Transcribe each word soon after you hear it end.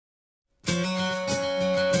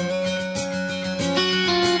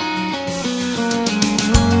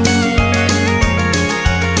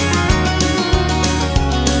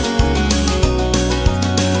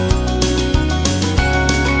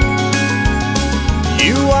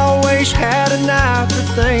always had an eye for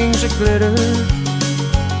things that glitter,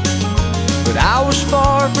 but I was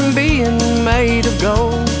far from being made of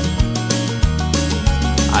gold.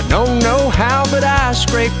 I don't know how, but I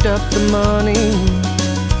scraped up the money.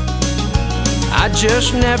 I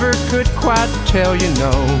just never could quite tell you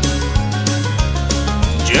no.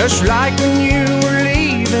 Just like when you were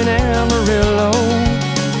leaving Amarillo,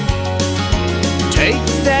 take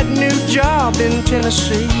that new job in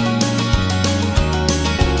Tennessee,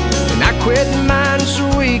 and I quit mine so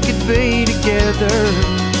we could be together.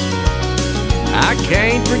 I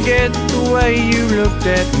can't forget the way you looked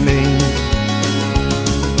at me.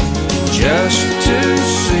 Just to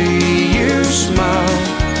see you smile,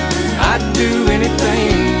 I'd do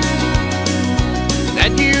anything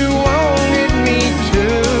that you wanted me to.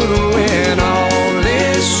 When all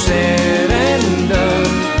is said and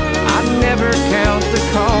done, I'd never count the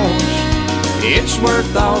cost. It's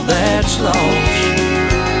worth all that's lost,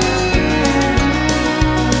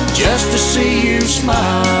 just to see you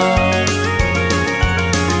smile.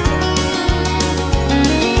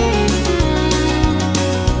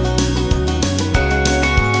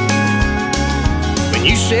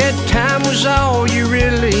 You said time was all you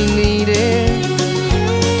really needed,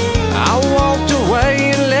 I walked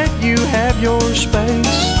away and let you have your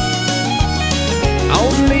space.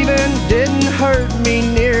 All leaving didn't hurt me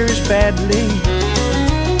near as badly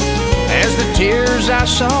as the tears I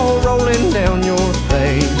saw rolling down your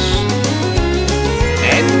face.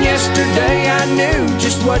 And yesterday I knew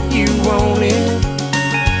just what you wanted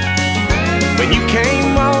when you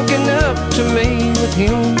came walking up to me with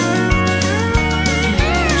him.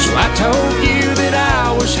 So I told you that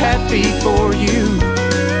I was happy for you,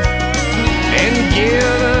 and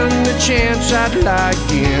given the chance I'd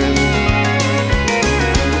like in,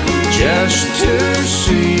 just to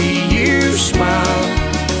see you smile.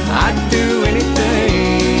 I'd do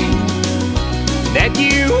anything that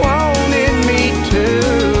you wanted me to.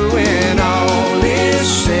 When all is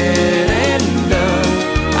said and done,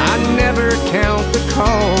 I never count the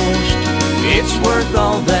cost. It's worth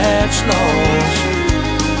all that's lost,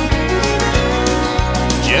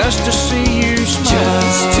 just to see you smile.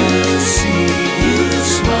 Just to see you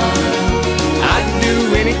smile. I'd do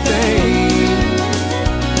anything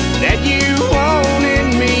that you wanted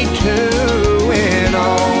me to. When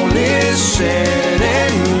all is said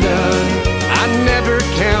and done, I never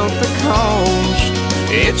count the cost.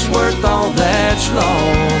 It's worth all that's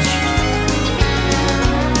lost,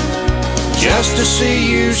 just to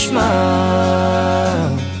see you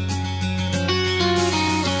smile.